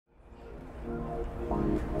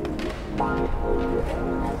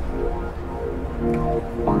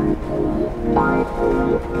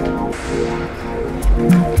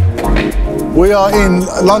We are in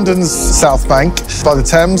London's South Bank by the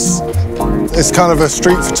Thames. It's kind of a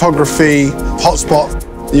street photography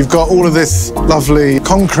hotspot. You've got all of this lovely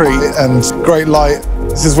concrete and great light.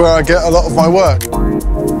 This is where I get a lot of my work.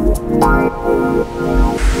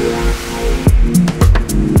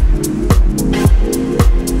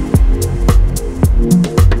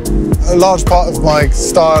 A large part of my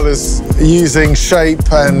style is using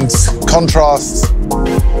shape and contrast,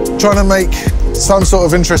 trying to make some sort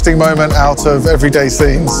of interesting moment out of everyday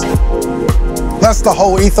scenes. That's the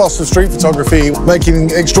whole ethos of street photography, making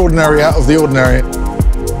extraordinary out of the ordinary.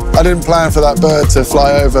 I didn't plan for that bird to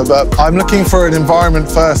fly over, but I'm looking for an environment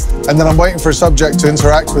first, and then I'm waiting for a subject to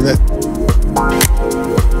interact with it.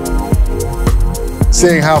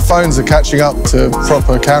 Seeing how phones are catching up to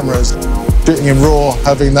proper cameras, shooting in RAW,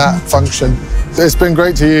 having that function. It's been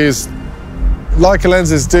great to use. Leica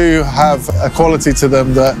lenses do have a quality to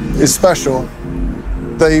them that is special.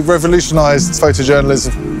 They revolutionized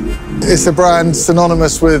photojournalism. It's a brand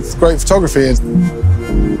synonymous with great photography.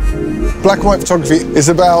 Black and white photography is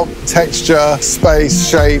about texture, space,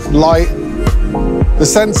 shape, light. The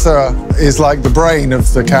sensor is like the brain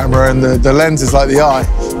of the camera, and the lens is like the eye.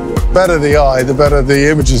 The better the eye, the better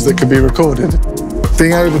the images that can be recorded.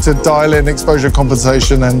 Being able to dial in exposure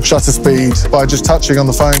compensation and shutter speed by just touching on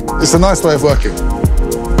the phone, it's a nice way of working.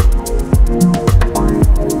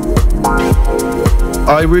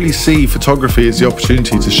 I really see photography as the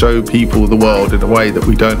opportunity to show people the world in a way that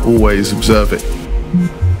we don't always observe it.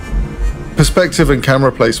 Perspective and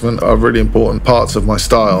camera placement are really important parts of my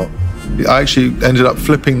style. I actually ended up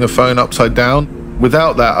flipping the phone upside down.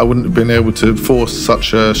 Without that, I wouldn't have been able to force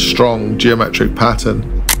such a strong geometric pattern.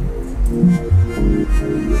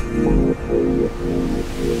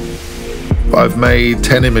 I've made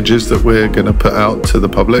 10 images that we're going to put out to the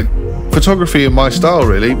public. Photography in my style,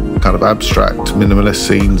 really, kind of abstract, minimalist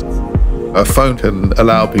scenes. A phone can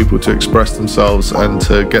allow people to express themselves and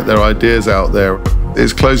to get their ideas out there.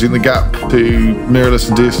 It's closing the gap to mirrorless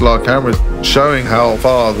and DSLR cameras, showing how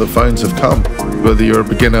far the phones have come, whether you're a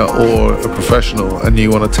beginner or a professional and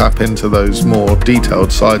you want to tap into those more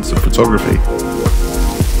detailed sides of photography.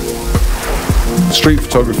 Street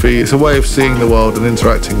photography is a way of seeing the world and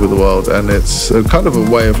interacting with the world, and it's a kind of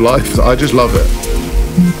a way of life. I just love it.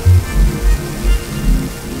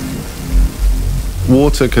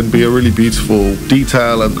 Water can be a really beautiful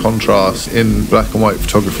detail and contrast in black and white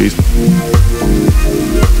photography.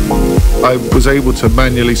 I was able to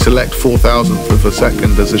manually select 4,000th of a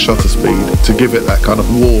second as a shutter speed to give it that kind of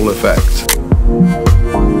wall effect.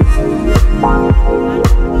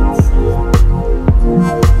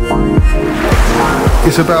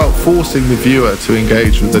 It's about forcing the viewer to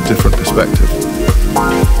engage with a different perspective.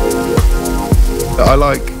 I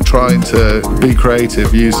like trying to be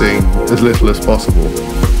creative using as little as possible.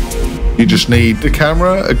 You just need the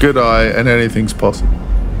camera, a good eye, and anything's possible.